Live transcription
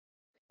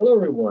Hello,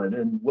 everyone,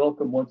 and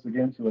welcome once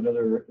again to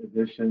another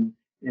edition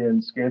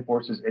in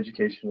ScanForce's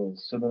educational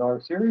seminar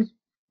series.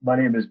 My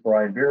name is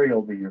Brian Berry.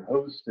 I'll be your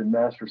host and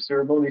master of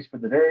ceremonies for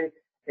the day.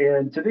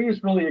 And today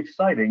is really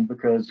exciting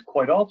because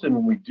quite often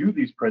when we do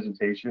these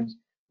presentations,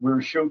 we're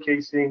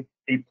showcasing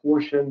a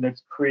portion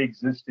that's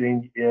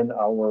pre-existing in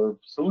our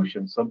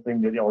solution, something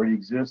that already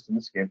exists in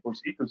the ScanForce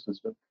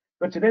ecosystem.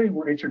 But today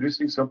we're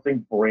introducing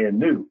something brand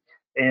new.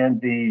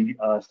 And the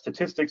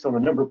statistics on the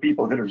number of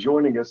people that are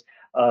joining us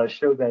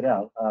show that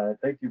out.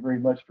 Thank you very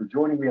much for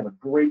joining. We have a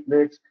great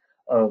mix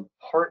of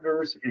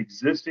partners,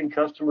 existing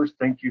customers.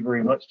 Thank you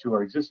very much to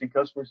our existing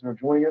customers that are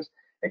joining us,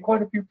 and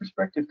quite a few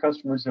prospective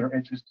customers that are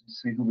interested to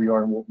see who we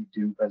are and what we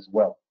do as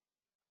well.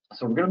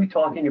 So we're going to be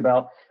talking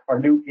about our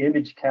new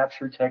image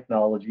capture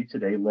technology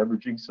today,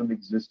 leveraging some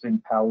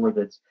existing power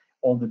that's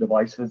on the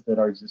devices that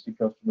our existing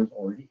customers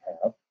already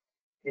have.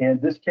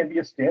 And this can be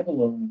a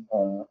standalone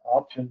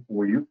option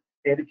for you.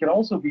 And it can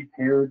also be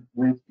paired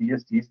with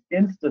DSD's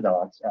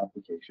InstaDocs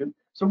application.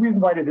 So we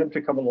invited them to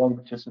come along and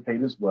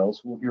participate as well.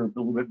 So we'll hear a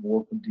little bit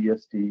more from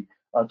DSD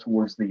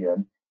towards the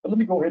end. But let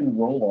me go ahead and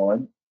roll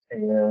on,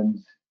 and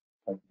if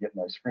I can get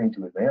my screen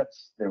to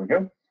advance. There we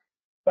go.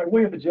 By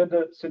way of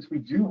agenda, since we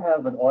do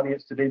have an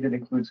audience today that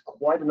includes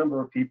quite a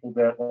number of people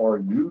that are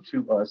new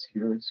to us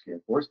here at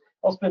ScanForce,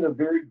 I'll spend a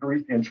very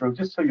brief intro,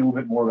 just tell you a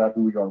little bit more about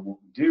who we are and what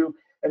we do.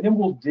 And then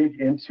we'll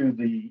dig into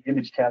the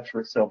image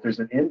capture itself. There's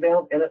an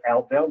inbound and an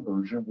outbound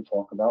version. We'll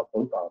talk about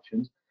both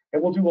options.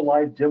 And we'll do a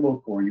live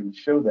demo for you and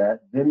show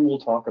that. Then we'll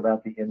talk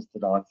about the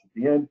InstaDocs at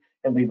the end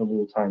and leave a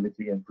little time at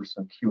the end for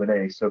some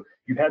Q&A. So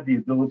you have the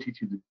ability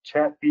to the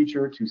chat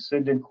feature to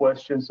send in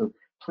questions. So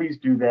please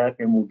do that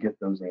and we'll get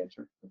those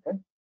answered, okay?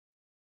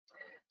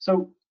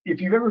 So if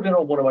you've ever been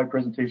on one of my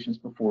presentations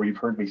before, you've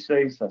heard me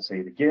say, so I'll say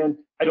it again,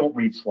 I don't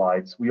read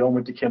slides. We all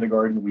went to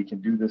kindergarten. We can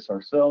do this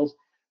ourselves.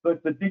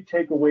 But the big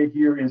takeaway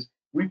here is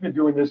we've been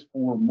doing this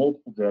for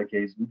multiple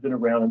decades. We've been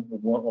around a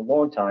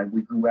long time.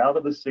 We grew out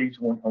of the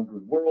Sage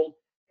 100 world,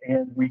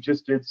 and we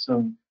just did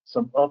some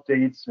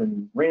updates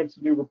and ran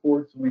some new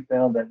reports, and we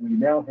found that we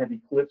now have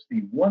eclipsed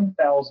the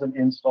 1,000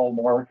 install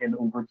mark and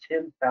over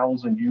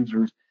 10,000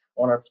 users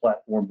on our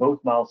platform,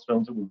 both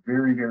milestones that we're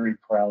very, very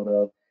proud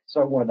of.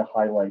 So I wanted to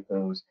highlight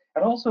those.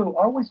 And also,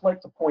 I always like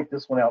to point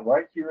this one out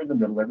right here in the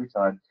middle every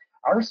time.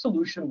 Our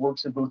solution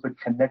works in both a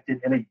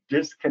connected and a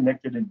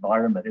disconnected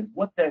environment. And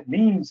what that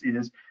means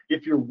is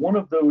if you're one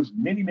of those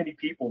many, many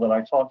people that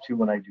I talk to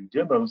when I do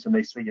demos and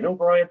they say, you know,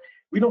 Brian,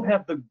 we don't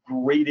have the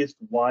greatest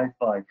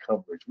Wi-Fi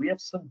coverage. We have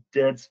some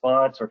dead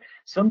spots, or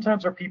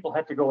sometimes our people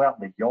have to go out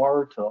in the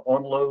yard to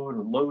unload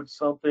or load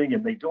something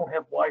and they don't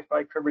have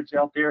Wi-Fi coverage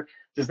out there.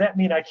 Does that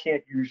mean I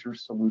can't use your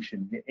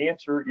solution? The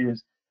answer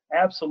is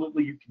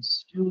absolutely, you can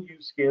still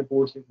use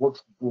ScanForce. It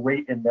works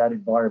great in that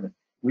environment.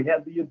 We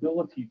have the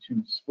ability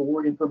to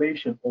store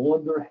information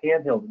on their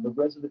handheld in the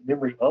resident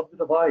memory of the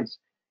device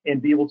and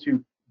be able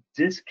to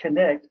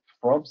disconnect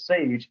from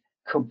Sage,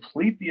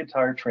 complete the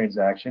entire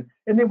transaction,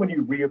 and then when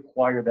you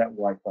reacquire that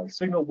Wi-Fi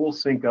signal, we'll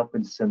sync up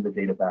and send the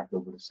data back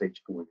over to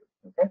Sage for you,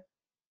 okay?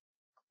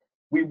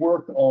 We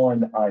work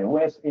on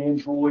iOS,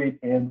 Android,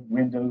 and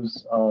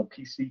Windows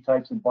PC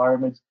types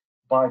environments.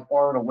 By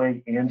far and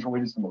away,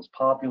 Android is the most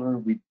popular.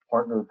 We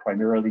partner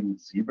primarily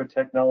with Zebra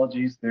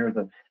Technologies. They're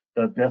the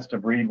best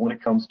of breed when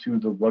it comes to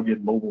the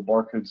rugged mobile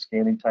barcode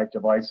scanning type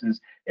devices.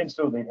 And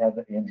so they have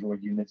the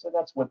Android units, and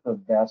that's what the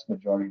vast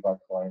majority of our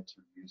clients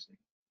are using,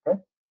 okay?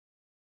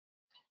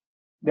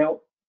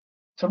 Now,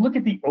 to look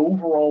at the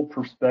overall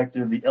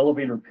perspective, the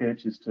elevator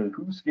pitch as to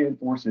who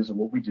ScanForce is and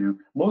what we do,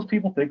 most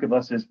people think of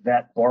us as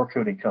that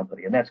barcoding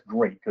company, and that's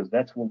great because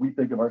that's what we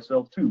think of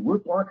ourselves too. We're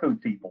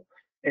barcode people,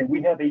 and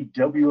we have a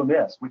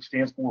WMS, which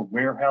stands for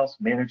Warehouse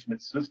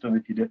Management System,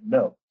 if you didn't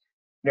know.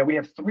 Now, we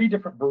have 3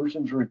 different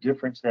versions or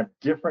different that have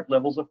different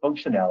levels of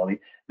functionality.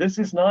 This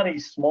is not a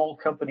small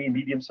company,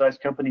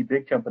 medium-sized company,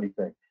 big company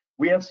thing.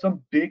 We have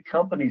some big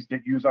companies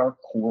that use our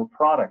core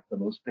product, the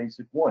most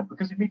basic one,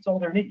 because it meets all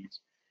their needs.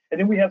 And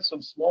then we have some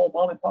small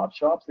mom and pop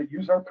shops that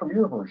use our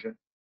Premier version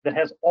that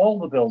has all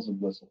the bells and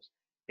whistles.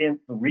 And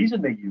the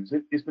reason they use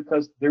it is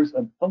because there's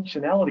a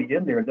functionality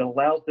in there that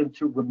allows them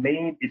to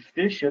remain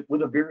efficient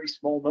with a very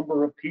small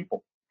number of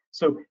people.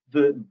 So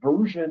the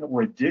version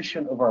or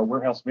edition of our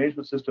warehouse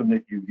management system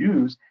that you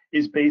use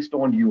is based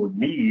on your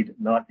need,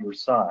 not your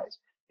size.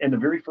 And the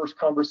very first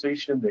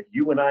conversation that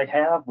you and I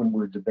have when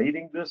we're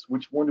debating this,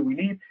 which one do we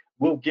need,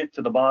 we'll get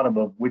to the bottom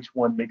of which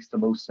one makes the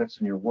most sense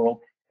in your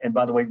world. And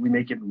by the way, we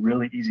make it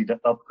really easy to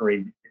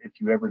upgrade if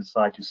you ever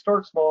decide to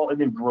start small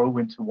and then grow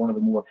into one of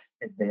the more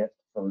advanced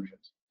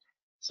versions.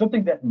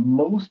 Something that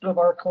most of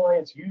our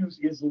clients use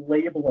is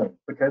labeling,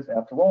 because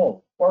after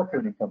all,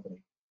 barcoding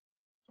company.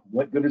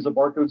 What good is a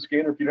barcode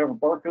scanner if you don't have a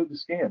barcode to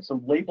scan? So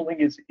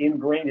labeling is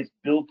ingrained, it's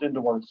built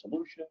into our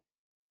solution,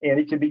 and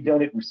it can be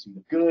done at receipt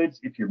of goods.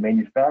 If you're a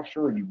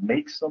manufacturer and you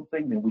make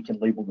something, then we can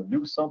label the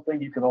new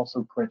something. You can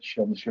also print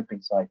on the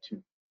shipping side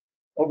too.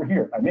 Over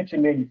here, I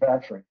mentioned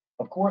manufacturing.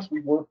 Of course, we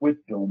work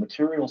with bill of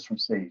materials from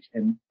Sage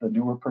and the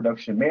newer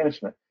production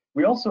management.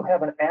 We also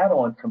have an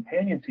add-on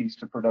companion piece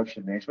to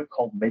production management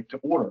called Make to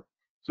Order.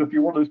 So if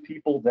you're one of those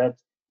people that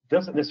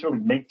doesn't necessarily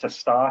make to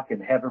stock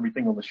and have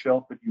everything on the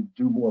shelf, but you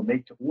do more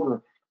make to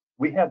order,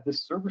 we have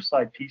this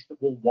server-side piece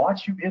that will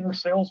watch you enter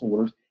sales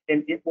orders,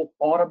 and it will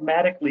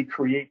automatically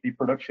create the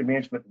production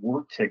management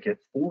work ticket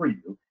for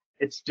you.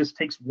 It just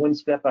takes one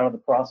step out of the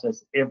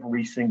process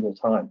every single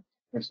time.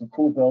 There's some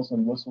cool bells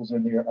and whistles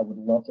in there. I would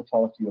love to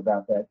talk to you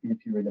about that if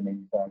you're into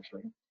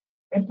manufacturing.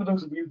 And for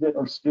those of you that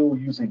are still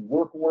using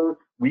work order,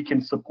 we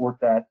can support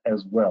that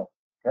as well.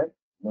 Okay,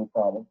 no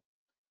problem.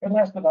 And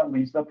last but not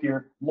least, up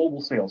here,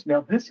 mobile sales.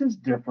 Now, this is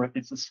different.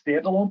 It's a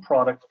standalone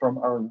product from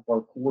our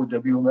core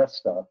WMS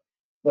stuff,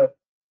 but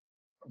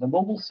the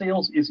mobile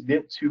sales is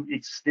meant to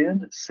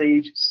extend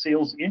Sage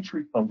sales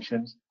entry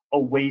functions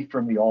away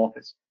from the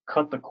office,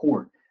 cut the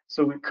cord.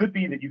 So it could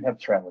be that you have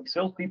traveling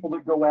salespeople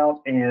that go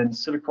out and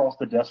sit across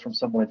the desk from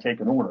someone and take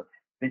an order.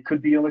 It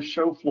could be on a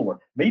show floor,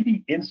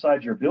 maybe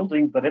inside your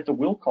building, but at the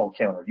will call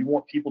counter. You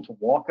want people to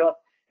walk up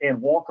and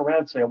walk around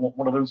and say, I want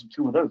one of those and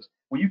two of those.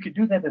 Well, you could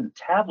do that in a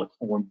tablet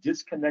form,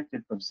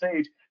 disconnected from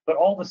Sage, but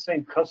all the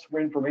same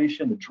customer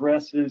information,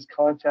 addresses,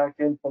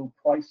 contact info,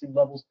 pricing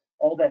levels,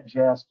 all that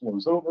jazz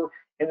flows over.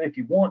 And if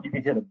you want, you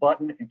can hit a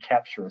button and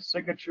capture a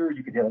signature.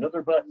 You can hit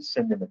another button,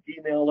 send them an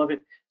email of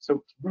it.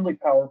 So it's a really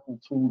powerful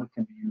tool that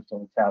can be used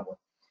on a tablet.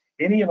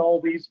 Any and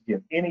all these, if you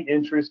have any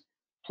interest,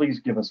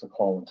 please give us a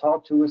call and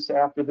talk to us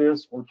after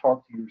this, or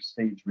talk to your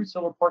Sage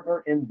reseller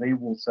partner, and they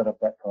will set up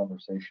that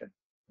conversation.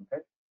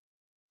 Okay.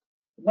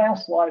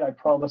 Last slide, I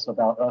promise,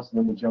 about us, and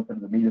then we'll jump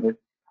into the meat of it.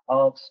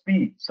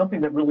 Speed,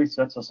 something that really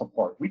sets us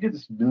apart. We did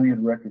this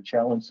million record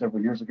challenge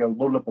several years ago,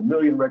 loaded up 1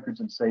 million records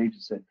in Sage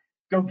and said,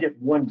 go get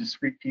one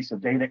discrete piece of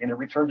data, and it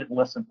returned it in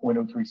less than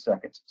 0.03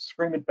 seconds.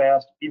 Screaming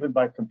fast, even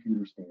by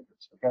computer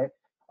standards, okay?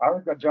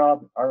 Our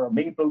job, our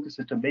main focus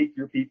is to make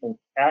your people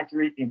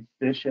accurate,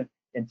 efficient,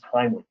 and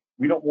timely.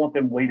 We don't want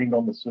them waiting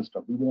on the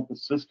system. We want the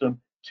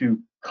system to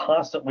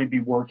constantly be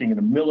working in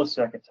a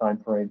millisecond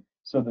time frame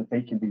so that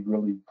they can be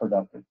really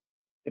productive.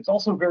 It's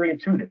also very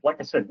intuitive. Like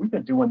I said, we've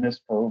been doing this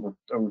for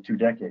over 2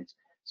 decades.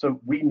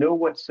 So we know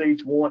what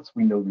Sage wants.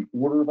 We know the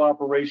order of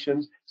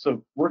operations.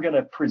 So we're going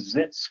to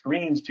present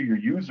screens to your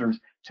users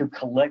to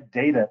collect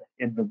data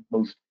in the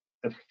most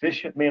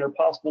efficient manner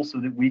possible so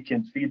that we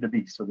can feed the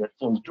beast, so that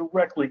flows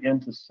directly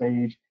into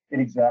Sage in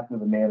exactly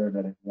the manner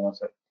that it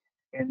wants it.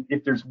 And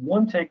if there's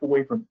one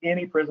takeaway from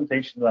any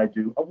presentation that I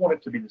do, I want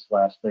it to be this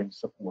last thing,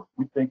 support.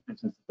 We think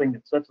this is the thing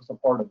that sets us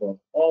apart above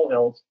all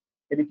else.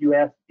 And if you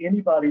ask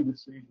anybody in the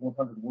Sage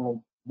 100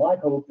 world, my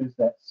hope is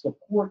that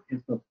support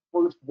is the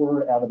first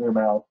word out of their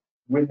mouth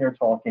when they're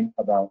talking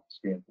about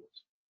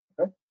ScanForce.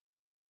 Okay?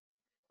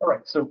 All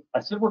right, so I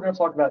said we're going to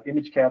talk about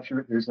image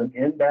capture. There's an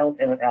inbound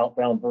and an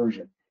outbound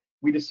version.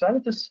 We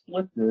decided to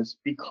split this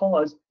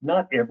because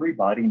not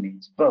everybody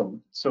needs both.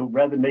 So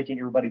rather than making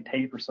everybody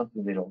pay for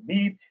something they don't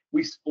need,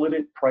 we split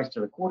it, priced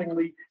it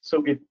accordingly.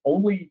 So if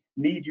only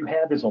need you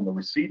have is on the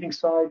receiving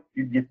side,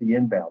 you get the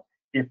inbound.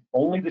 If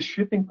only the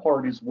shipping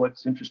part is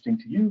what's interesting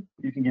to you,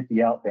 you can get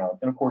the outbound.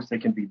 And of course, they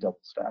can be double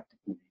stacked if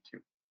you need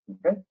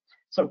to. Okay?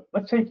 So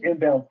let's take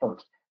inbound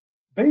first.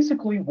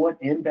 Basically, what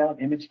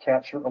inbound image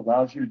capture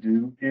allows you to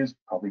do is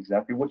probably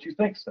exactly what you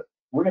think. So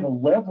we're going to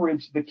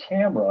leverage the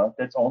camera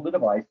that's on the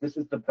device. This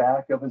is the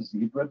back of a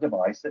Zebra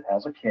device that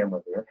has a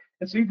camera there.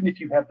 And so even if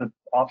you have the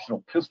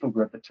optional pistol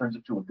grip that turns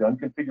it to a gun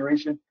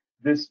configuration,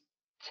 this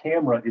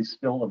camera is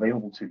still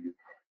available to you.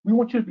 We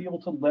want you to be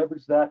able to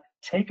leverage that,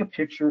 take a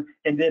picture,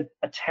 and then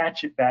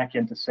attach it back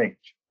into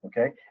Sage,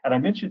 okay? And I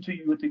mentioned to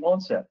you at the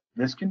onset,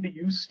 this can be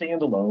used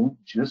standalone,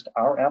 just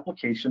our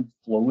application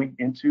flowing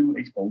into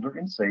a folder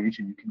in Sage,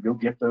 and you can go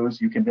get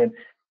those. You can then,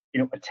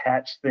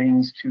 attach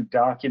things to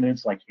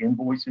documents like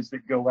invoices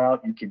that go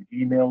out. You can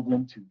email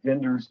them to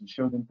vendors and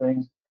show them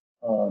things,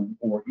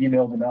 or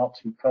email them out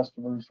to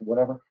customers or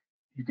whatever.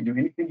 You can do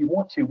anything you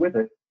want to with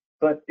it.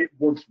 But it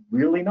works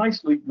really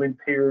nicely when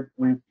paired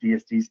with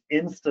DSD's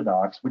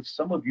InstaDocs, which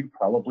some of you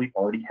probably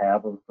already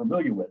have or are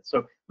familiar with.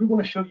 So we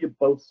want to show you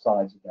both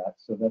sides of that.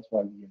 So that's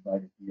why we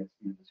invited DSD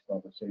to this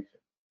conversation.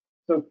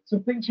 So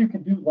some things you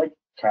can do, like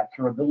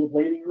capture a bill of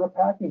lading or a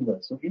packing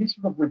list. So any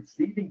sort of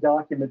receiving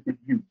document that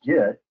you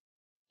get,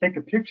 take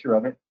a picture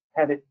of it,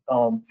 have it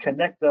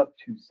connect up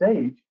to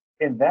Sage,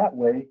 and that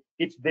way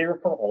it's there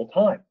for all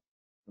time.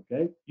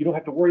 Okay? You don't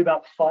have to worry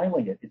about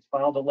filing it. It's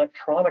filed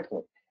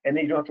electronically. And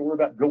then you don't have to worry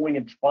about going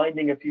and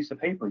finding a piece of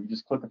paper. You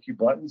just click a few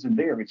buttons and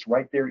there, it's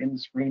right there in the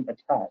screen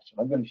attached. And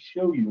I'm going to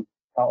show you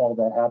how all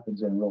that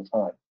happens in real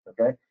time,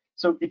 okay?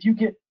 So if you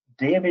get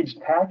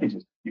damaged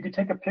packages, you can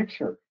take a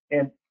picture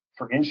and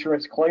for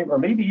insurance claim, or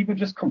maybe even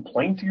just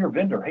complain to your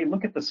vendor, hey,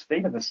 look at the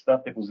state of the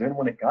stuff that was in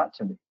when it got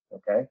to me,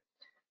 okay?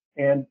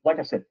 And like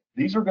I said,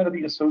 these are going to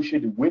be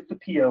associated with the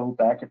PO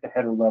back at the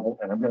header level,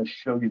 and I'm going to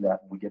show you that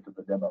when we get to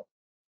the demo.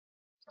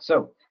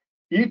 So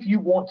if you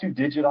want to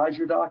digitize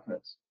your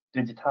documents,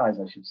 digitize,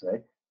 I should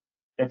say,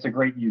 that's a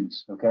great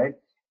use, okay?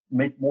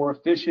 Make more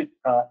efficient,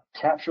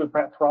 capture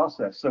that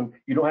process. So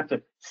you don't have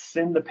to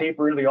send the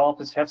paper into the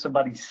office, have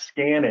somebody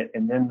scan it,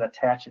 and then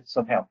attach it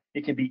somehow.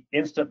 It can be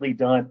instantly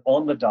done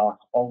on the dock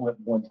all at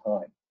one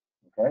time,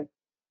 okay?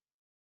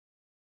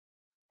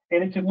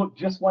 And it can look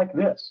just like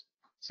this.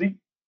 See,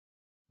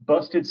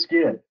 busted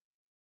skid.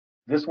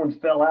 This one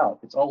fell out.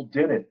 It's all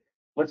dented.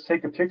 Let's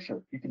take a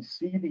picture. You can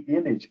see the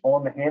image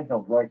on the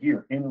handheld right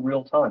here in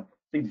real time.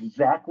 It's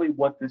exactly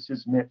what this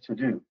is meant to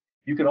do.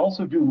 You can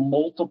also do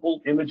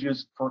multiple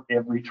images for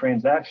every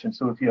transaction.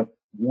 So if you have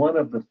one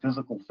of the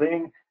physical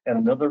thing and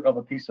another of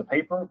a piece of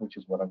paper, which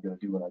is what I'm going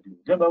to do when I do the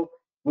demo,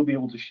 we'll be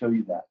able to show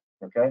you that,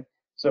 okay?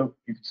 So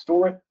you can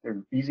store it.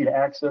 They're easy to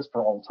access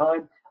for all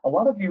time. A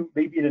lot of you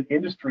may be in an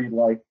industry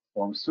like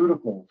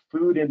pharmaceutical,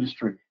 food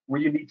industry, where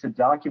you need to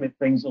document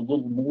things a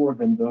little more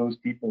than those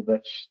people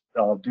that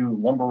do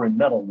lumber and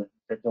metal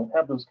that don't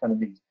have those kind of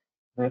needs.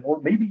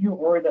 Or maybe you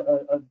are in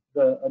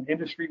an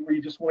industry where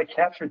you just want to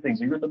capture things.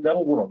 You're in the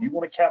metal world. You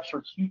want to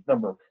capture heat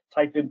number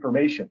type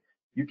information.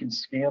 You can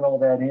scan all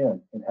that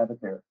in and have it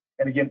there.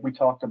 And again, we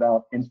talked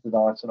about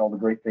InstaDocs and all the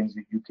great things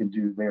that you can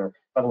do there.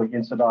 By the way,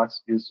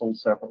 InstaDocs is sold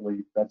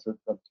separately. That's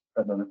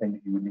another thing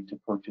that you would need to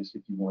purchase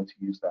if you wanted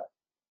to use that.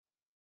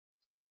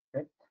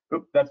 Okay.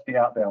 Oop, that's the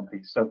outbound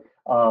piece. So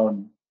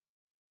I'm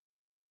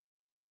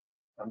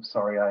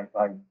sorry,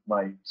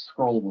 my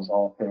scroll was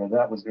off there.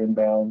 That was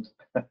inbound.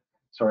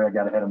 Sorry, I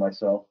got ahead of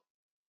myself.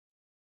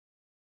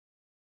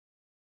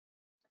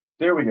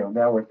 There we go.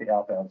 Now we're at the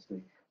outbound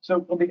stage.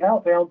 So on the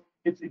outbound,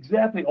 it's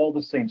exactly all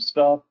the same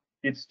stuff.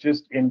 It's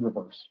just in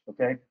reverse,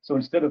 okay? So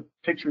instead of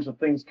pictures of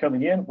things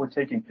coming in, we're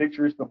taking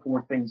pictures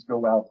before things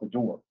go out the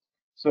door.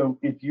 So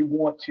if you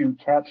want to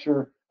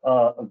capture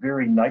a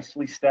very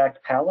nicely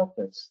stacked pallet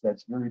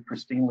that's very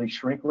pristinely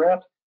shrink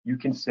wrapped, you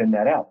can send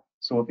that out.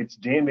 So if it's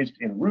damaged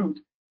en route,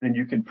 then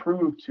you can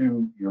prove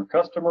to your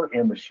customer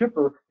and the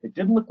shipper it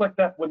didn't look like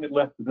that when it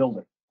left the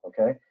building,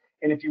 okay?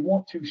 And if you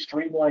want to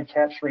streamline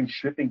capturing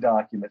shipping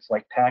documents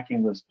like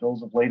packing lists,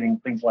 bills of lading,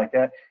 things like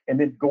that, and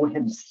then go ahead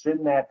and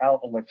send that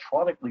out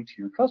electronically to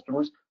your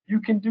customers, you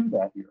can do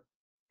that here,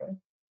 okay?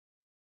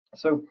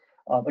 So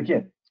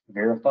again,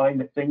 verifying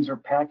that things are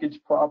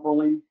packaged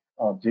properly,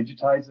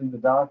 digitizing the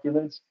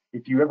documents.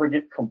 If you ever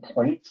get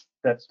complaints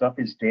that stuff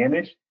is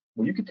damaged,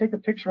 well, you can take a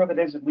picture of it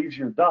as it leaves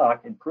your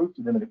dock and prove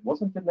to them that it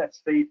wasn't in that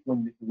state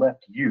when it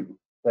left you,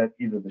 that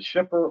either the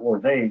shipper or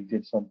they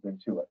did something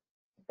to it,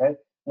 okay?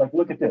 Like,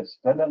 look at this.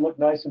 Doesn't that look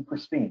nice and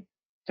pristine?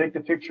 Take the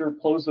picture,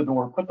 close the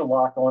door, put the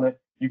lock on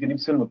it. You can even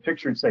send them a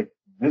picture and say,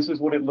 this is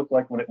what it looked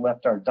like when it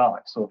left our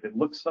dock. So if it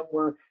looks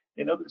somewhere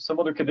in some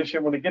other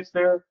condition when it gets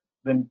there,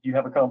 then you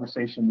have a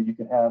conversation that you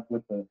can have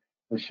with the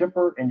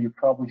shipper, and you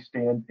probably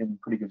stand in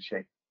pretty good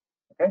shape,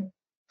 okay?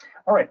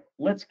 All right,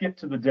 let's get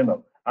to the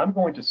demo. I'm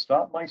going to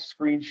stop my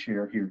screen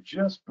share here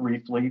just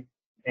briefly,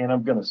 and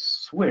I'm going to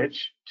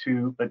switch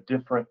to a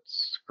different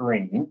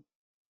screen.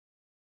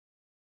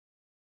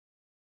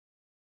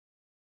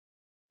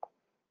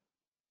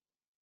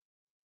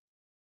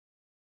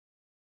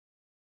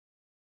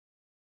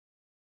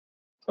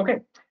 Okay,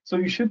 so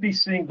you should be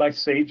seeing my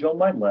Sage on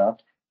my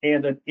left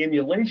and an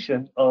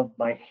emulation of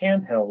my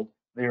handheld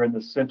there in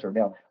the center.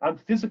 Now, I'm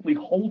physically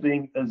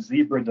holding a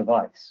Zebra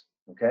device,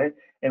 okay?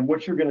 And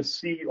what you're going to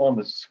see on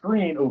the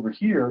screen over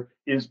here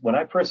is when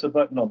I press a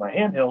button on my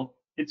handheld,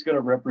 it's going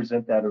to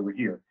represent that over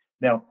here.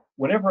 Now,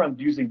 whenever I'm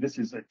using this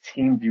as a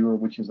team viewer,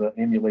 which is an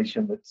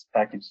emulation that's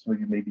packaged, some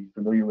of you may be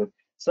familiar with,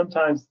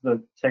 sometimes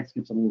the text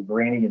gets a little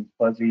grainy and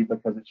fuzzy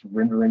because it's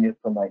rendering it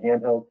from my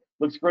handheld.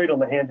 Looks great on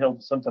the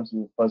handheld, sometimes a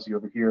little fuzzy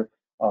over here,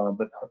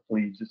 but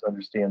hopefully you just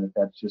understand that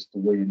that's just the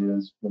way it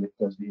is when it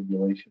does the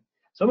emulation.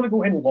 So I'm going to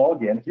go ahead and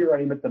log in. Here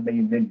I am at the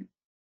main menu.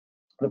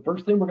 The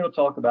first thing we're going to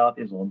talk about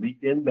is on the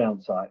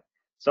inbound side.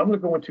 So I'm going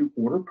to go into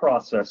order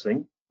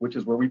processing, which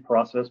is where we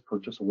process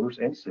purchase orders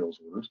and sales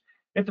orders.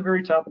 At the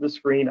very top of the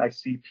screen, I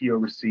see PO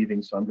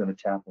receiving, so I'm going to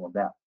tap on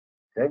that.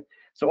 Okay,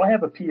 so I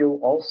have a PO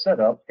all set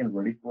up and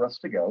ready for us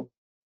to go,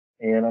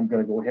 and I'm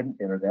going to go ahead and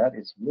enter that.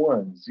 It's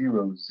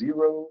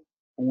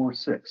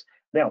 10046.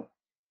 Now,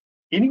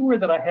 anywhere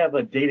that I have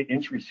a data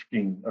entry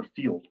scheme or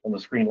field on the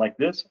screen like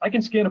this, I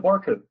can scan a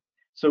barcode.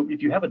 So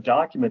if you have a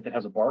document that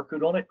has a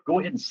barcode on it, go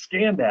ahead and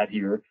scan that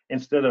here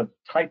instead of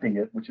typing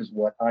it, which is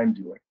what I'm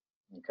doing,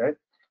 okay?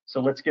 So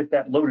let's get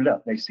that loaded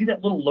up. Now you see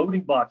that little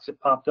loading box that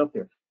popped up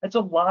there? That's a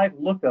live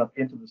lookup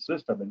into the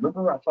system. And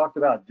remember I talked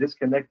about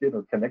disconnected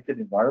or connected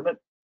environment?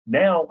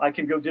 Now I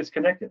can go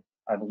disconnected.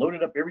 I've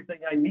loaded up everything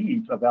I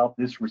need about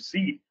this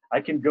receipt.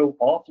 I can go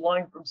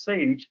offline from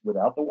Sage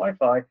without the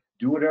Wi-Fi,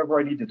 do whatever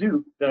I need to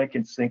do, then I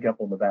can sync up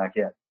on the back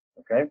end,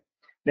 okay?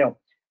 Now,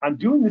 I'm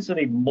doing this in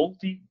a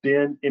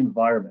multi-bin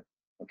environment,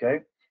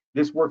 okay?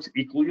 This works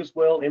equally as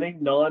well in a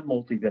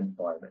non-multi-bin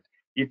environment.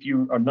 If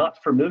you are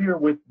not familiar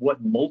with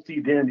what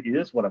multi-bin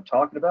is, what I'm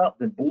talking about,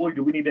 then boy,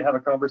 do we need to have a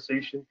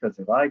conversation, because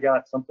if I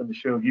got something to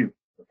show you,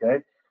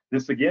 okay?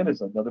 This again is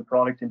another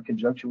product in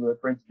conjunction with our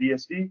friends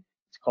DSD.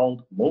 It's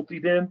called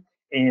multi-bin,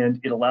 and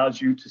it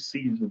allows you to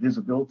see the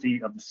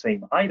visibility of the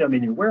same item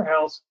in your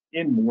warehouse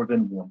in more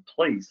than one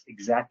place,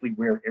 exactly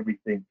where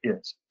everything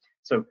is.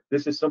 So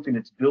this is something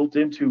that's built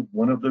into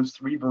one of those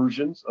 3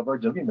 versions of our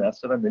WMS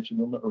that I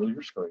mentioned on the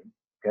earlier screen,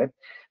 okay?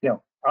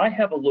 Now, I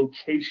have a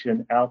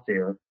location out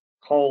there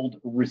called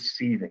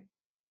receiving.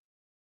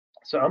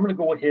 So I'm going to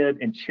go ahead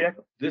and check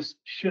this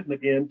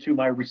shipment into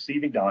my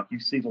receiving dock. You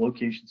see the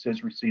location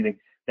says receiving.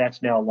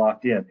 That's now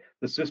locked in.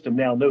 The system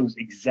now knows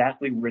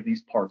exactly where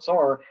these parts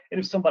are. And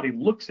if somebody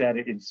looks at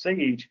it in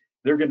Sage,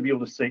 they're going to be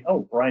able to say,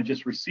 oh, Brian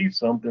just received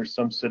some. There's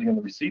some sitting on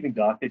the receiving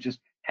dock. They just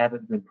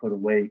haven't been put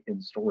away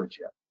in storage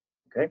yet.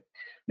 Okay.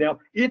 Now,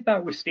 if I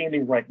was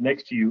standing right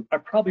next to you, I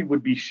probably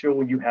would be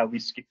showing you how we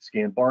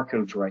scan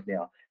barcodes right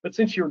now. But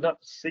since you're not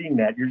seeing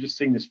that, you're just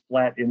seeing this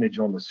flat image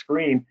on the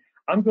screen,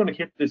 I'm going to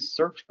hit this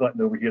search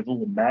button over here, the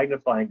little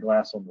magnifying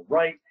glass on the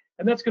right,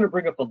 and that's going to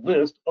bring up a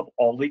list of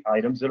all the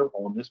items that are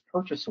on this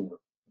purchase order.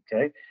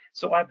 Okay,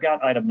 so I've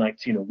got item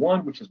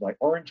 1901, which is my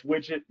orange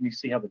widget. You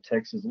see how the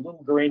text is a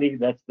little grainy.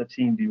 That's the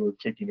team viewer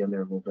kicking in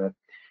there a little bit.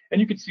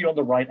 And you can see on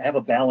the right, I have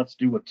a balance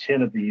due of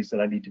 10 of these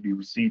that I need to be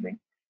receiving.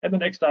 And the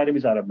next item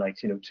is item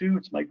 1902.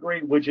 It's my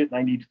gray widget, and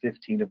I need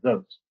 15 of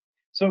those.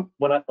 So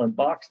when I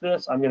unbox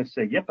this, I'm going to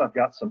say, yep, I've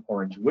got some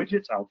orange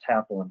widgets. I'll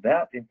tap on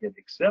that and hit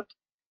accept.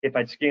 If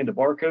I'd scanned a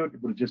barcode,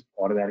 it would have just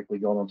automatically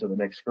gone on to the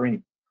next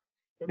screen.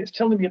 And it's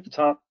telling me at the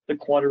top, the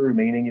quantity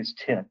remaining is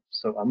 10.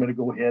 So I'm going to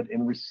go ahead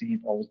and receive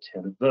all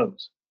 10 of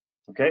those.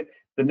 Okay.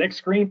 The next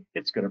screen,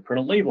 it's going to print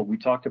a label. We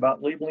talked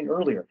about labeling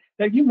earlier.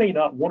 Now, you may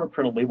not want to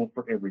print a label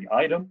for every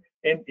item.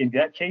 And in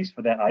that case,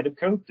 for that item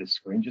code, this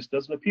screen just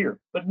doesn't appear.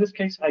 But in this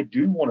case, I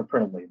do want to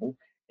print a label.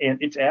 And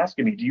it's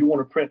asking me, do you want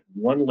to print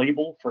one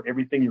label for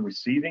everything you're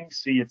receiving?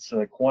 See, it's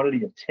a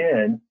quantity of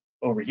 10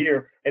 over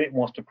here, and it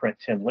wants to print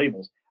 10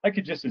 labels. I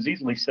could just as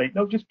easily say,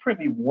 no, just print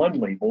me one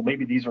label.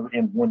 Maybe these are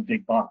in one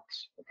big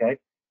box, okay?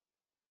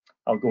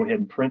 I'll go ahead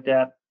and print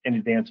that and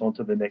advance on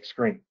to the next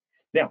screen.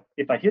 Now,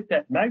 if I hit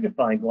that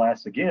magnifying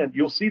glass again,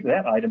 you'll see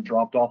that item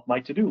dropped off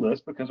my to-do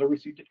list because I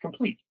received it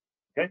complete,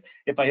 okay?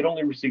 If I had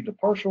only received a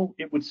partial,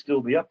 it would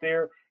still be up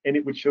there, and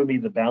it would show me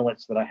the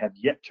balance that I have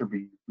yet to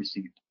be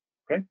received,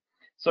 okay?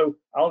 So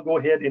I'll go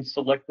ahead and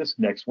select this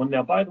next one.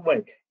 Now, by the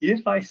way,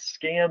 if I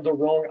scan the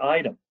wrong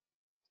item,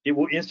 it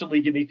will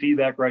instantly give me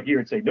feedback right here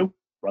and say, nope,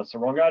 that's the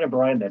wrong item,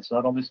 Brian. That's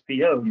not on this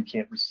PO. You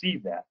can't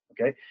receive that,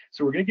 okay?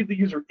 So we're going to give the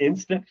user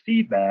instant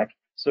feedback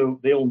so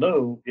they'll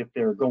know if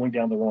they're going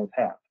down the wrong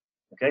path,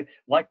 okay?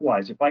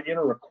 Likewise, if I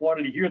enter a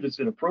quantity here that's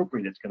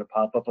inappropriate, it's going to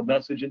pop up a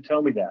message and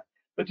tell me that.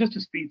 But just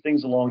to speed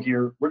things along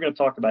here, we're going to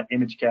talk about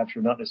image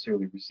capture, not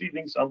necessarily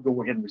receiving. So I'll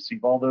go ahead and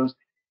receive all those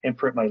and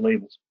print my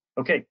labels.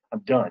 Okay, I'm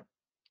done.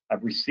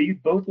 I've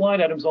received both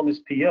line items on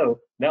this PO.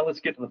 Now let's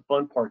get to the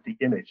fun part, the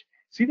image.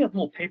 See that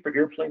little paper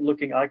airplane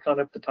looking icon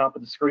up the top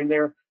of the screen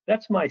there?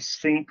 That's my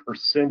sync or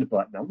send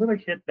button. I'm going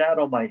to hit that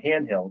on my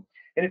handheld,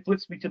 and it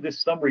flips me to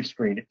this summary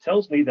screen. It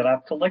tells me that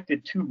I've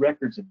collected 2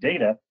 records of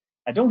data.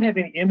 I don't have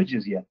any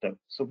images yet, though.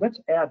 So let's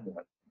add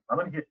one. I'm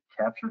going to hit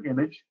capture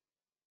image,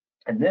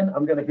 and then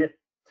I'm going to hit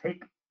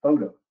take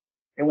photo.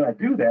 And when I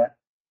do that,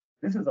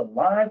 this is a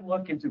live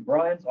look into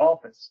Brian's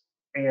office.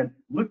 And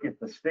look at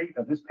the state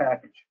of this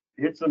package.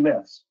 It's a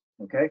mess,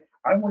 okay?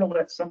 I want to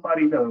let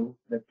somebody know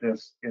that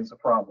this is a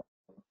problem.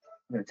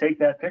 I'm going to take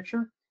that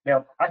picture.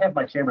 Now, I have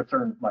my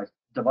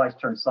device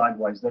turned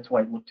sideways. That's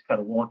why it looked kind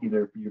of wonky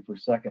there for you for a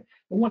second.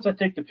 But once I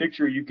take the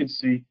picture, you can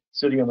see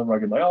sitting on the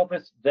rug in my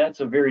office,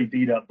 that's a very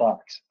beat up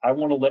box. I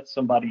want to let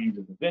somebody,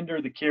 either the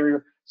vendor, the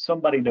carrier,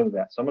 somebody know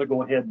that. So I'm going to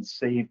go ahead and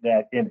save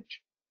that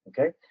image,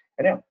 okay?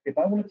 And now, if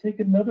I want to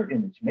take another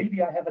image,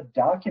 maybe I have a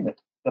document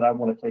that I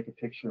want to take a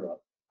picture of.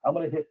 I'm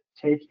going to hit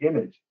take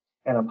image,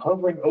 and I'm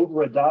hovering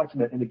over a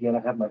document. And again,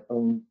 I have my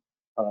phone,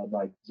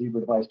 my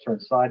Zebra device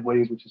turned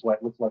sideways, which is why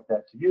it looks like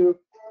that to you.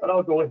 But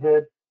I'll go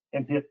ahead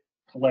and hit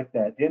select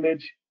that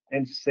image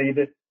and save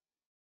it.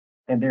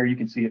 And there you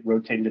can see it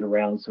rotated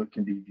around so it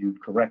can be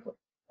viewed correctly.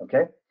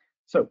 Okay,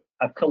 so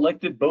I've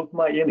collected both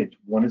my image.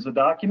 One is a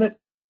document,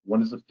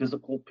 one is a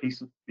physical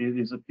piece of,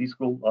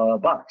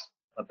 box,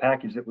 a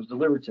package that was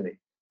delivered to me.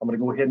 I'm going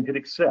to go ahead and hit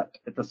accept.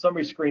 At the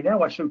summary screen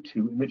now, I show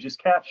 2 images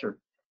captured,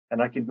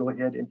 and I can go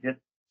ahead and hit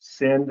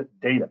send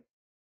data.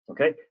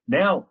 Okay,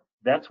 now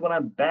that's when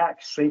I'm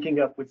back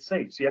syncing up with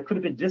Sage. See, I could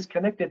have been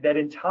disconnected that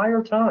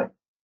entire time.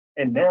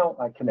 And now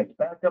I connect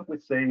back up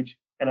with Sage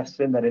and I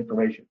send that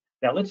information.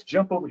 Now let's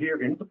jump over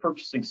here into the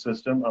purchasing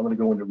system. I'm going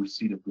to go into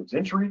receipt of goods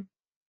entry,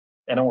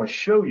 and I want to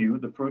show you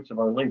the fruits of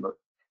our labor.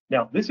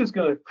 Now this is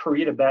going to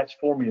create a batch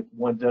for me if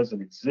one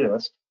doesn't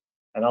exist,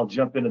 and I'll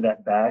jump into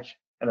that batch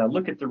and I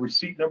look at the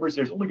receipt numbers.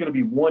 There's only going to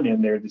be one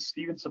in there, the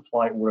Stevens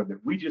supply order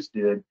that we just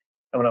did.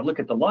 And when I look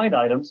at the line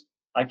items,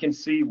 I can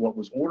see what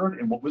was ordered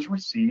and what was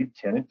received,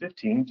 10 and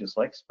 15, just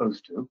like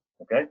supposed to,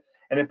 okay?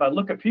 And if I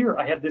look up here,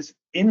 I have this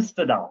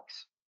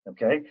InstaDocs,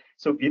 okay?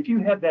 So if you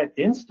have that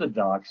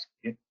InstaDocs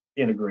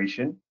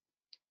integration,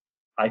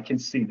 I can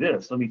see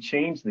this. Let me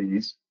change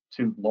these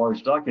to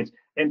large documents.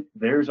 And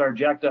there's our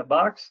jacked up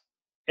box,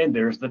 and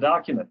there's the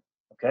document,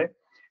 okay?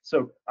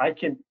 So I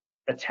can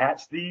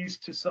attach these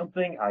to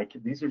something.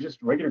 These are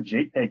just regular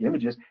JPEG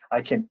images.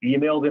 I can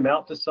email them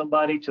out to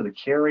somebody, to the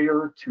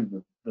carrier,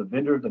 to the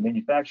vendor, the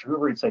manufacturer,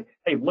 whoever, and say,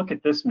 hey, look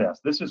at this mess.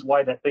 This is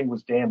why that thing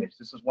was damaged.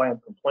 This is why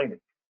I'm complaining.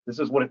 This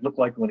is what it looked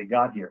like when it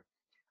got here.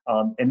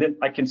 And then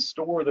I can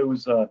store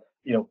those,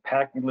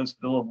 packing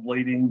list, bill of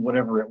lading,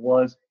 whatever it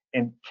was,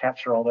 and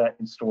capture all that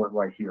and store it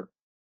right here.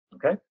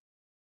 Okay.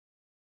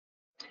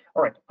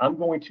 All right, I'm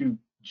going to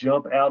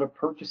jump out of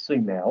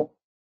purchasing now.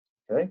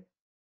 Okay.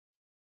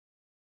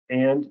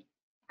 And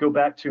go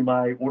back to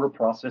my order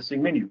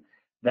processing menu.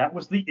 That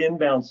was the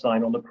inbound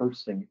sign on the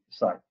purchasing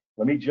side.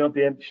 Let me jump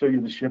in, show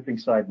you the shipping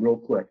side real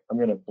quick. I'm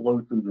going to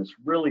blow through this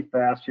really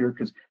fast here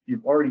because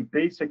you've already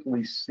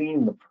basically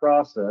seen the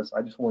process.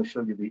 I just want to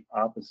show you the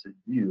opposite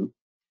view.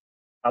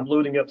 I'm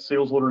loading up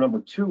sales order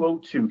number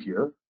 202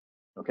 here,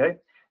 okay?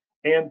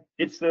 And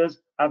it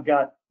says I've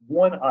got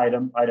one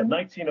item, item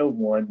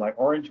 1901, my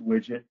orange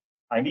widget.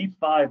 I need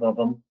 5 of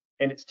them,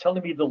 and it's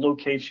telling me the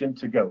location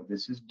to go.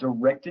 This is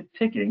directed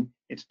picking.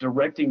 It's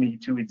directing me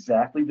to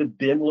exactly the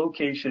bin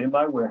location in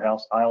my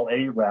warehouse, aisle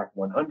A, rack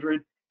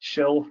 100,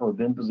 shelf or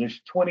bin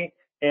position 20,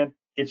 and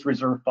it's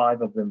reserved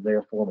 5 of them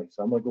there for me.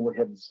 So I'm going to go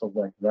ahead and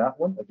select that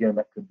one. Again,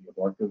 that could be a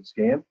barcode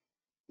scan.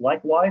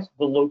 Likewise,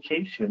 the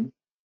location,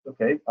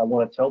 okay, I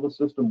want to tell the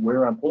system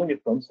where I'm pulling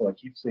it from, so I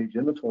keep Sage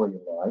inventory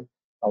alive.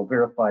 I'll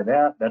verify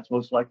that. That's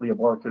most likely a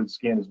barcode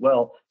scan as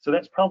well. So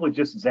that's probably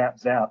just zap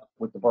zap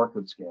with the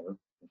barcode scanner,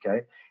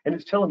 okay? And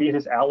it's telling me it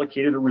has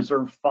allocated or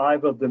reserved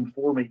 5 of them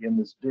for me in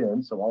this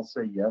bin. So I'll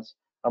say yes.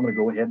 I'm going to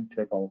go ahead and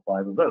pick all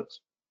 5 of those,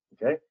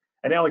 okay?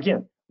 And now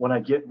again, when I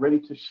get ready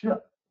to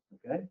ship,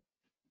 okay,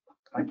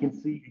 I can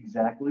see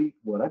exactly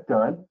what I've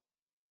done,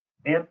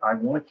 and I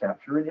want to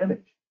capture an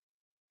image.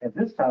 At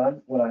this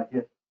time, when I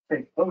hit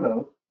take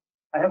photo,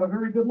 I have a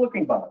very good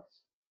looking box,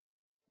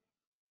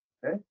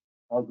 okay?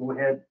 I'll go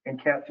ahead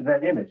and capture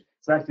that image.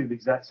 It's actually the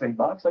exact same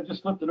box. I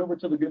just flipped it over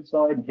to the good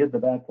side and hid the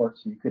bad part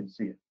so you couldn't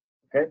see it,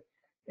 okay?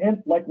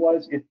 And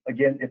likewise,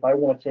 if I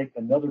want to take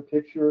another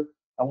picture,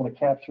 I want to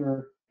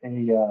capture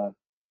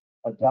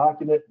a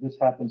document. This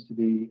happens to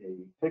be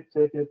a pick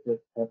ticket that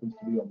happens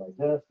to be on my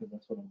desk, and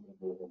that's what I'm going to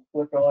go ahead and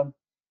click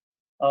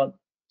on.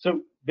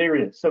 So there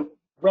it is. So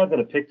rather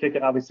than a pick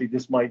ticket, obviously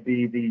this might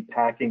be the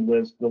packing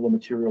list, bill of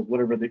materials,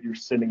 whatever that you're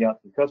sending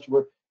out to the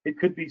customer. It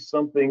could be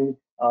something,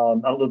 I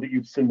don't know that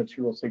you'd send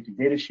material safety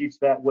data sheets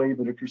that way,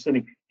 but if you're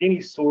sending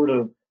any sort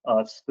of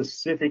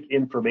specific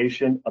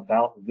information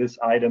about this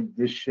item,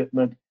 this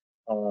shipment,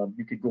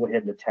 you could go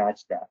ahead and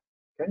attach that,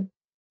 okay?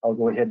 I'll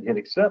go ahead and hit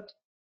accept.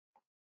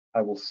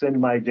 I will send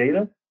my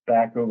data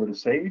back over to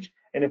Sage.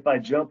 And if I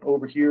jump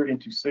over here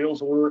into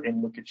sales order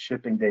and look at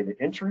shipping data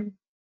entry,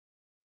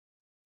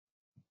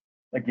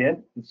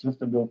 again, the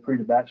system will create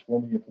a batch for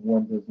me if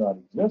one does not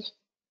exist.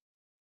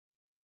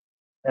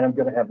 And I'm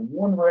going to have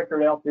one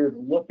record out there to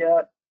look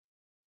at.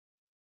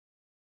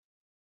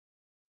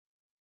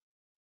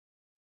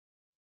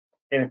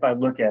 And if I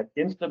look at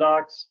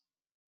InstaDocs,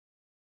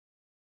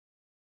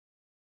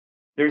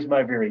 there's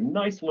my very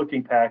nice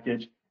looking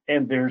package,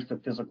 and there's the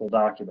physical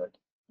document,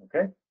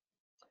 okay?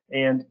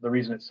 And the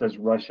reason it says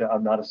Russia,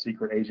 I'm not a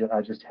secret agent.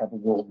 I just have a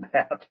world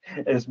map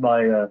as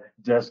my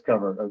desk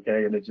cover,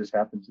 okay? And it just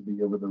happens to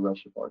be over the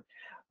Russia part.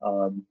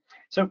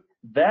 So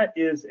that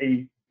is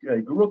a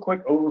real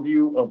quick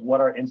overview of what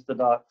our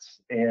InstaDocs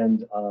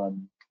and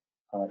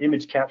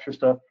image capture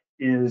stuff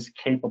is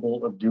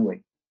capable of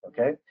doing,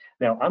 okay?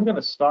 Now, I'm going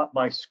to stop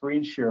my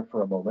screen share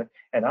for a moment,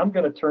 and I'm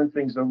going to turn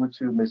things over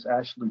to Miss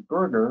Ashley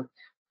Berger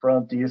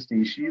from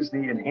DSD. She is the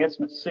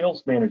enhancement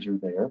sales manager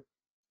there.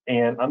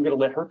 And I'm going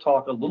to let her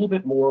talk a little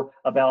bit more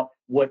about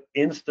what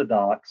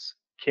InstaDocs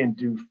can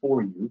do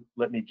for you.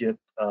 Let me get,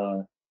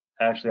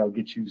 Ashley, I'll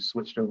get you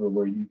switched over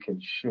where you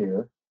can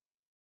share.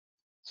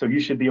 So you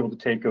should be able to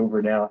take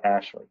over now,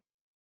 Ashley.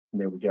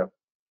 And there we go.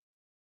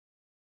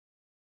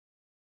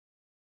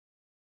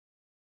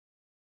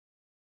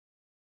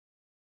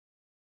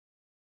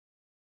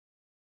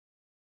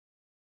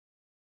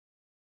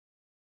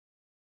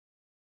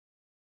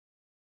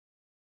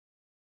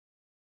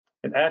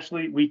 And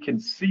Ashley, we can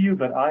see you,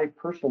 but I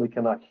personally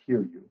cannot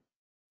hear you.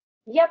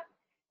 Yep.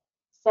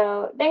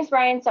 So thanks,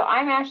 Brian. So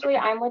I'm Ashley,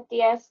 I'm with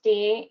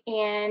DSD,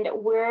 and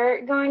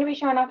we're going to be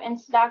showing off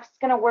InstaDocs. It's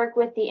going to work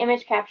with the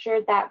image capture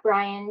that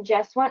Brian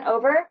just went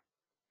over.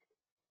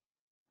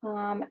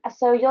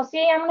 So you'll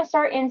see I'm going to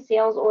start in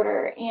sales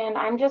order, and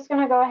I'm just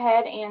going to go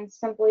ahead and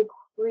simply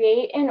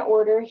create an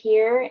order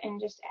here and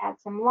just add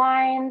some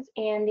lines.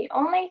 And the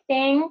only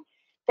thing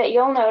that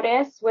you'll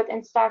notice with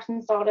InstaDocs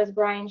installed, as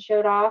Brian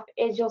showed off,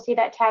 is you'll see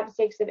that tab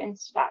 6 of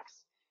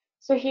InstaDocs.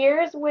 So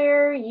here's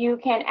where you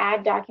can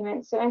add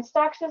documents. So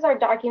InstaDocs is our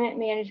document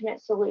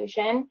management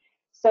solution,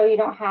 so you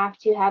don't have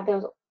to have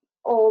those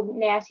old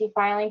nasty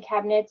filing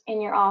cabinets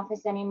in your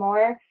office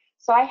anymore.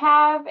 So I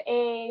have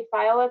a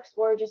file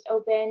explorer just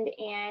opened,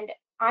 and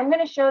I'm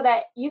going to show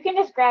that you can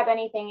just grab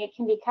anything. It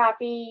can be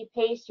copy,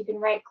 paste, you can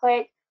right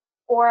click,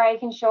 or I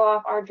can show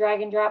off our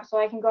drag and drop. So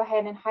I can go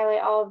ahead and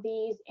highlight all of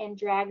these and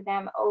drag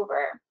them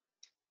over.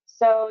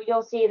 So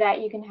you'll see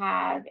that you can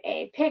have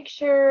a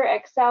picture,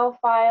 Excel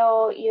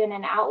file, even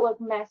an Outlook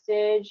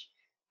message,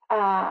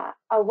 a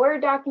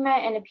Word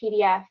document, and a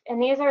PDF.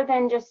 And these are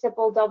then just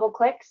simple double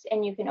clicks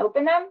and you can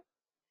open them.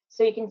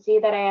 So you can see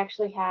that I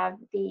actually have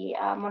the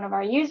one of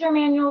our user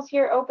manuals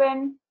here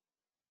open.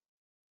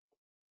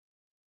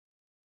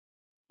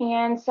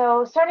 And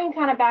so starting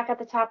kind of back at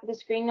the top of the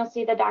screen, you'll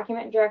see the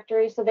document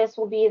directory. So this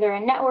will be either a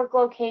network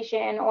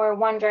location or a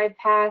OneDrive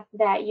path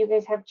that you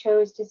guys have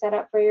chose to set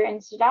up for your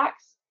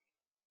InstaDocs.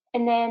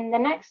 And then the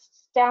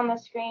next down the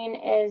screen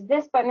is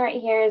this button right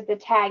here is the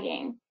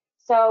tagging.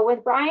 So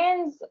with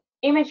Brian's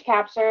image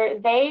capture,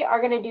 they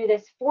are going to do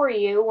this for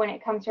you when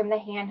it comes from the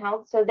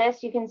handheld. So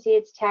this, you can see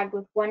it's tagged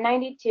with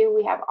 192.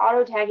 We have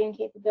auto tagging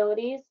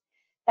capabilities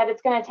that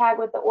it's going to tag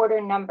with the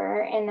order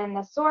number and then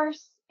the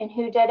source and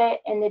who did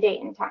it and the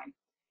date and time.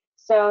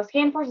 So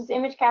ScanForce's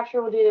image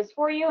capture will do this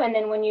for you, and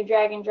then when you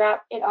drag and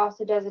drop, it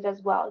also does it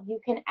as well. You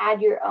can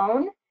add your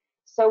own.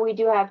 So we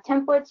do have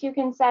templates you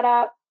can set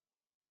up,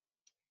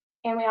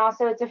 and we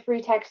also, it's a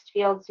free text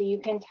field, so you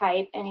can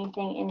type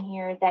anything in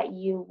here that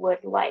you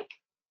would like.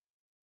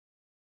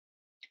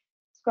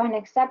 Let's go ahead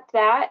and accept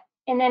that.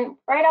 And then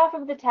right off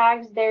of the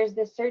tags, there's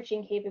the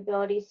searching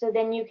capability. So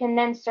then you can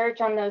then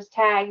search on those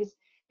tags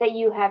that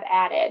you have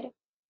added.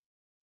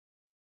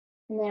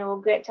 And then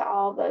we'll get to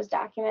all of those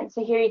documents.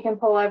 So here you can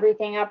pull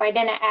everything up. I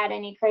didn't add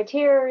any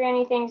criteria or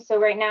anything. So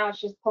right now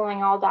it's just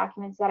pulling all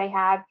documents that I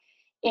have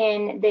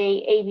in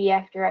the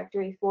ABF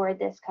directory for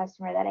this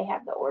customer that I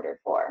have the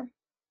order for.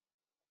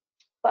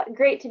 But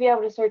great to be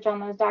able to search on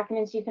those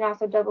documents. You can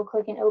also double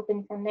click and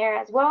open from there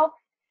as well.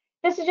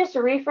 This is just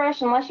a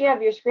refresh. Unless you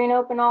have your screen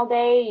open all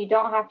day, you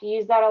don't have to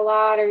use that a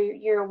lot, or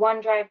your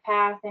OneDrive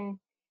path and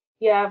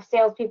you have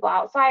salespeople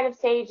outside of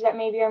Sage that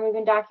maybe are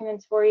moving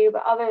documents for you,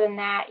 but other than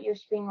that, your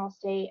screen will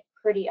stay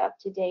pretty up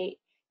to date.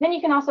 Then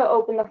you can also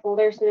open the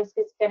folder, so this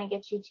is going to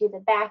get you to the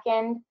back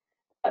end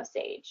of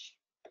Sage.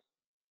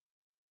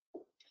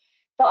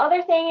 The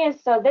other thing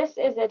is, so this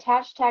is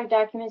attached tag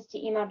documents to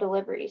email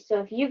delivery.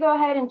 So if you go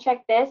ahead and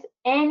check this,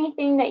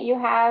 anything that you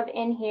have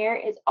in here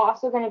is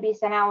also going to be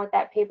sent out with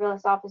that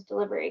paperless office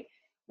delivery,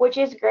 which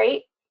is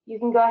great. You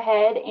can go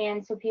ahead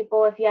and so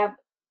people, if you have,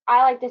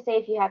 I like to say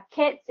if you have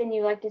kits and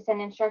you like to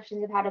send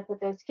instructions of how to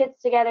put those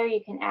kits together,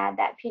 you can add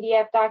that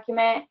PDF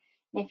document.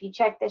 And if you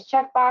check this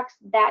checkbox,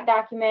 that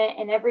document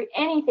and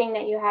anything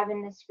that you have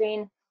in the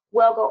screen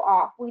will go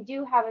off. We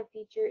do have a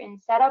feature in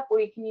setup where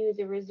you can use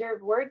a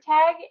reserved word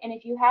tag. And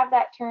if you have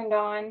that turned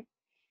on,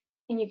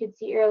 and you could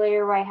see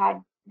earlier where I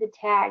had the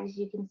tags,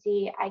 you can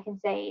see I can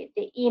say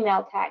the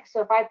email tag.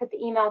 So if I put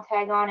the email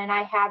tag on and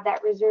I have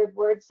that reserved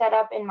word set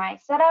up in my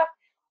setup,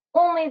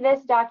 only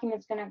this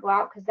document's going to go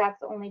out because that's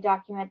the only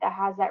document that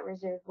has that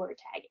reserved word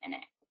tag in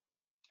it.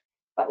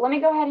 But let me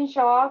go ahead and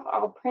show off.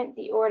 I'll print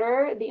the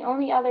order. The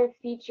only other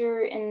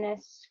feature in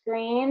this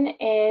screen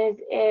is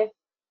if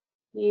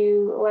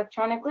you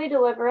electronically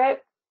deliver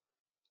it.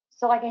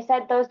 So like I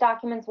said, those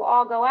documents will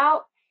all go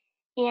out.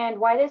 And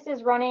while this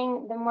is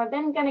running, then we're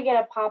then going to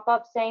get a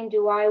pop-up saying,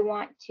 do I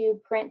want to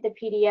print the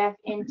PDF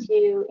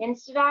into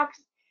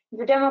InstaDocs?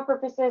 For demo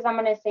purposes, I'm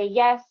going to say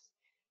yes.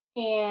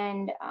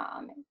 And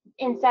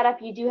in setup,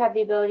 you do have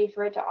the ability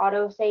for it to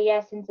auto say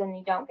yes, and then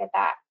you don't get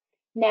that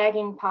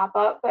nagging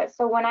pop-up. But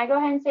so when I go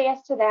ahead and say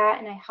yes to that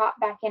and I hop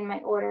back in my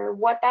order,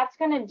 what that's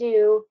going to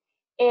do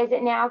is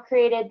it now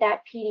created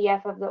that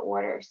PDF of the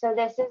order. So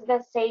this is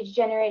the Sage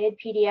generated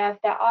PDF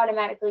that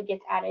automatically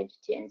gets added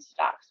to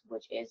InstaDocs,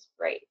 which is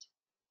great.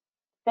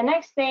 The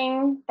next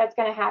thing that's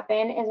going to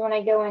happen is when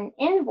I go in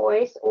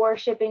invoice or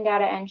shipping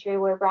data entry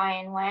where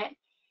Brian went,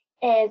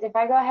 is if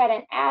I go ahead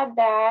and add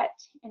that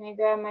and I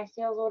grab my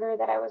sales order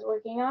that I was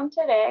working on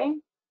today,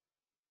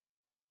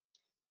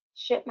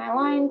 ship my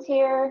lines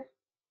here,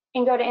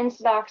 and go to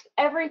InstaDocs,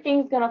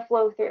 everything's going to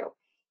flow through,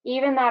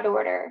 even that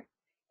order.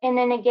 And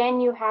then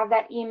again, you have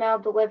that email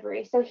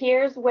delivery. So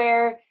here's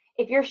where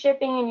if you're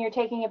shipping and you're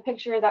taking a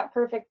picture of that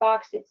perfect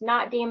box, it's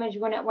not damaged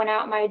when it went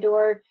out my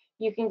door,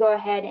 you can go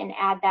ahead and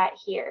add that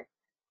here.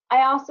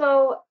 I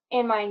also,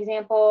 in my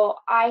example,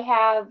 I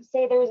have,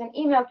 say there's an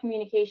email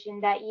communication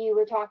that you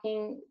were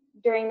talking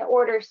during the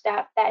order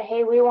step that,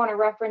 hey, we want to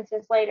reference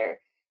this later.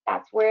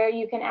 That's where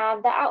you can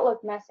add the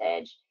Outlook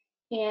message.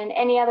 And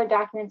any other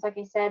documents, like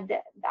I said,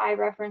 that I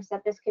referenced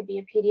that this could be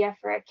a PDF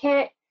for a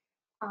kit.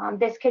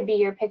 This could be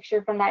your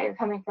picture from that you're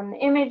coming from the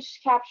image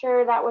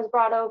capture that was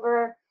brought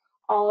over,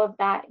 all of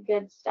that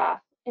good stuff.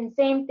 And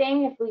same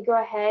thing, if we go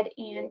ahead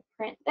and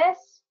print this,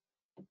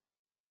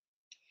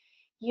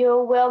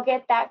 you will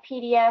get that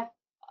PDF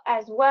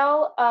as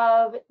well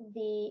of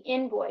the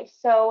invoice.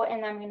 So,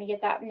 and I'm going to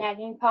get that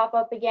nagging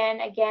pop-up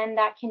again. Again,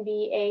 that can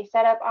be a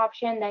setup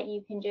option that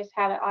you can just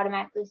have it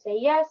automatically say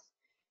yes,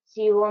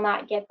 so you will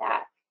not get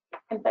that.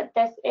 But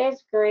this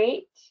is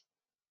great.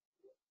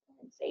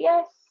 Say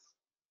yes.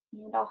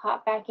 And I'll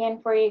hop back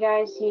in for you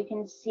guys so you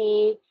can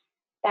see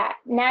that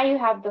now you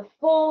have the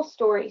full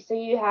story. So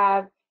you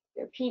have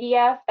your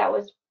PDF that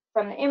was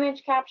from the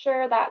image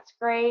capture, that's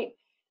great.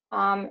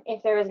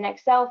 If there was an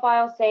Excel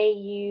file, say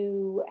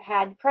you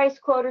had price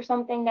quote or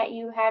something that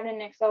you had in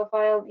an Excel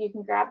file, you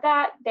can grab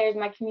that. There's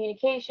my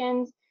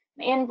communications,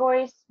 my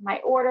invoice, my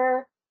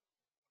order,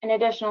 an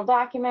additional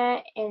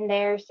document, and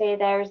there, say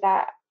there's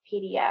that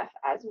PDF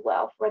as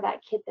well for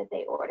that kit that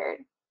they ordered.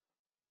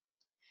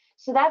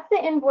 So that's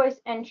the invoice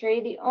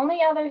entry. The only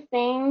other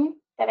thing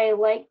that I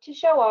like to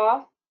show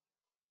off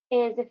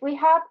is if we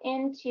hop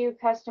into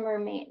customer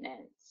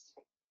maintenance,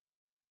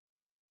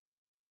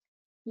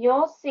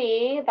 you'll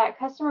see that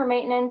customer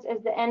maintenance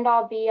is the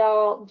end-all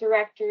be-all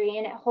directory,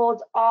 and it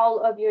holds all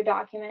of your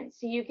documents.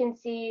 So you can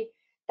see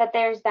that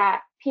there's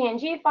that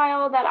PNG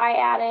file that I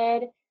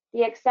added,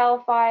 the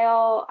Excel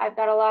file. I've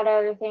got a lot of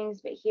other things,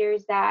 but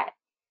here's that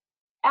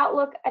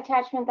Outlook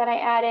attachment that I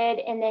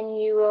added, and then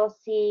you will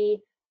see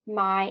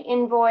my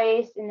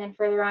invoice, and then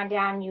further on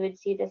down you would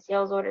see the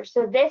sales order.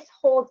 So this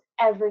holds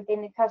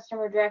everything, the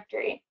customer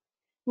directory.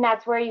 And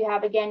that's where you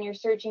have, again, your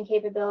searching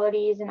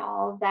capabilities and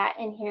all of that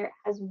in here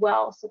as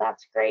well. So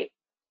that's great.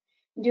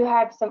 We do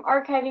have some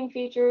archiving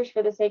features.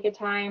 For the sake of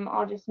time,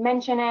 I'll just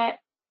mention it.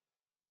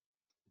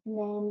 And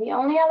then the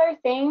only other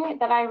thing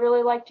that I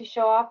really like to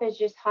show off is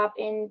just hop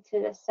into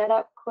the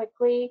setup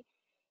quickly.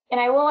 And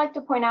I will like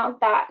to point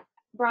out that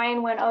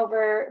Brian went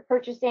over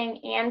purchasing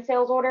and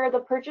sales order. The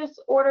purchase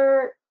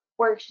order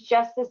works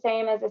just the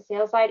same as the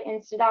sales side.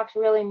 InstaDocs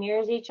really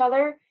mirrors each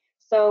other.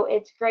 So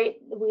it's great.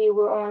 We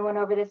only went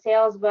over the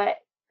sales, but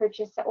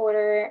purchase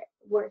order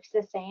works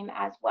the same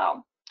as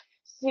well.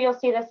 So you'll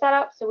see the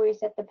setup. So we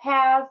set the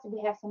paths.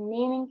 We have some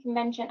naming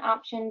convention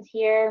options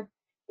here.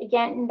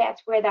 Again,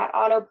 that's where that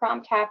auto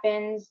prompt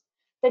happens.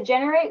 The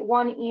generate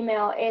one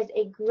email is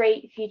a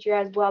great feature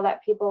as well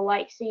that people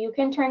like. So you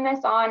can turn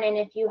this on, and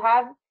if you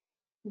have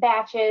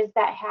batches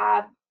that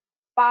have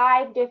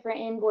 5 different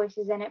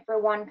invoices in it for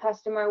one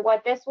customer,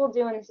 what this will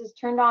do, and this is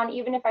turned on,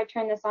 even if I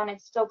turn this on,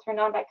 it's still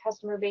turned on by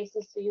customer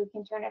basis, so you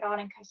can turn it on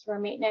in customer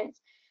maintenance,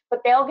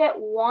 but they'll get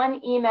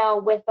one email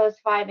with those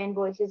 5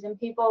 invoices, and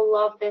people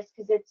love this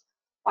because it's,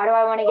 why do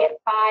I want to get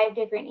 5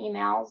 different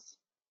emails?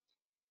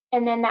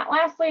 And then that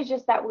lastly is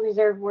just that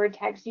reserve word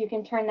tag, so you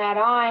can turn that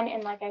on,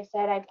 and like I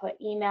said, I put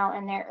email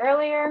in there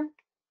earlier.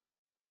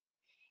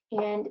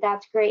 And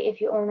that's great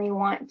if you only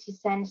want to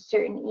send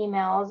certain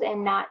emails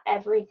and not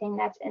everything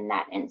that's in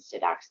that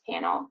InstaDocs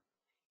panel.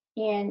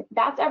 And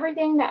that's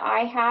everything that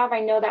I have.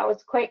 I know that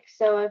was quick,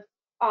 so if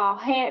I'll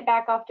hand it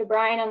back off to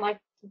Brian, I'd like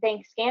to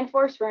thank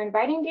ScanForce for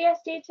inviting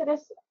DSD to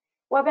this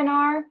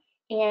webinar,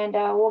 and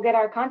we'll get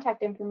our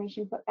contact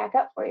information put back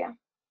up for you.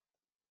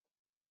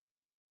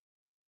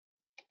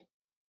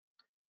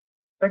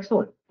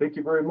 Excellent. Thank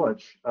you very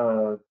much.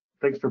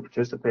 Thanks for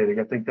participating.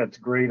 I think that's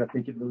great. I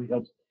think it really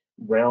helps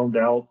round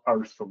out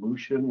our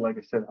solution. Like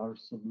I said, our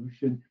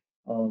solution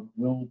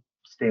will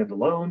stand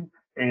alone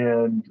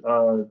and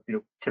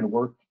can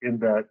work in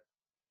that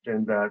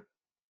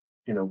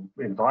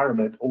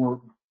environment,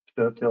 or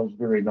dovetails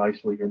very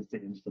nicely into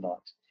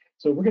InstaDocs.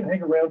 So we're going to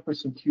hang around for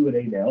some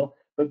Q&A now.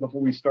 But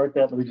before we start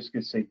that, let me just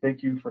say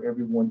thank you for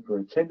everyone for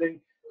attending.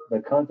 The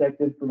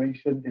contact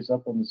information is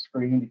up on the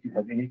screen if you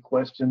have any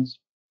questions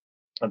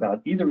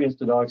about either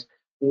InstaDocs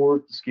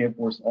or the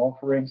ScanForce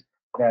offerings.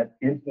 That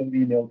info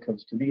email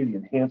comes to me, the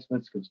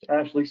enhancements comes to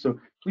Ashley. So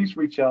please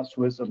reach out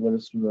to us and let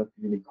us know if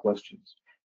you have any questions.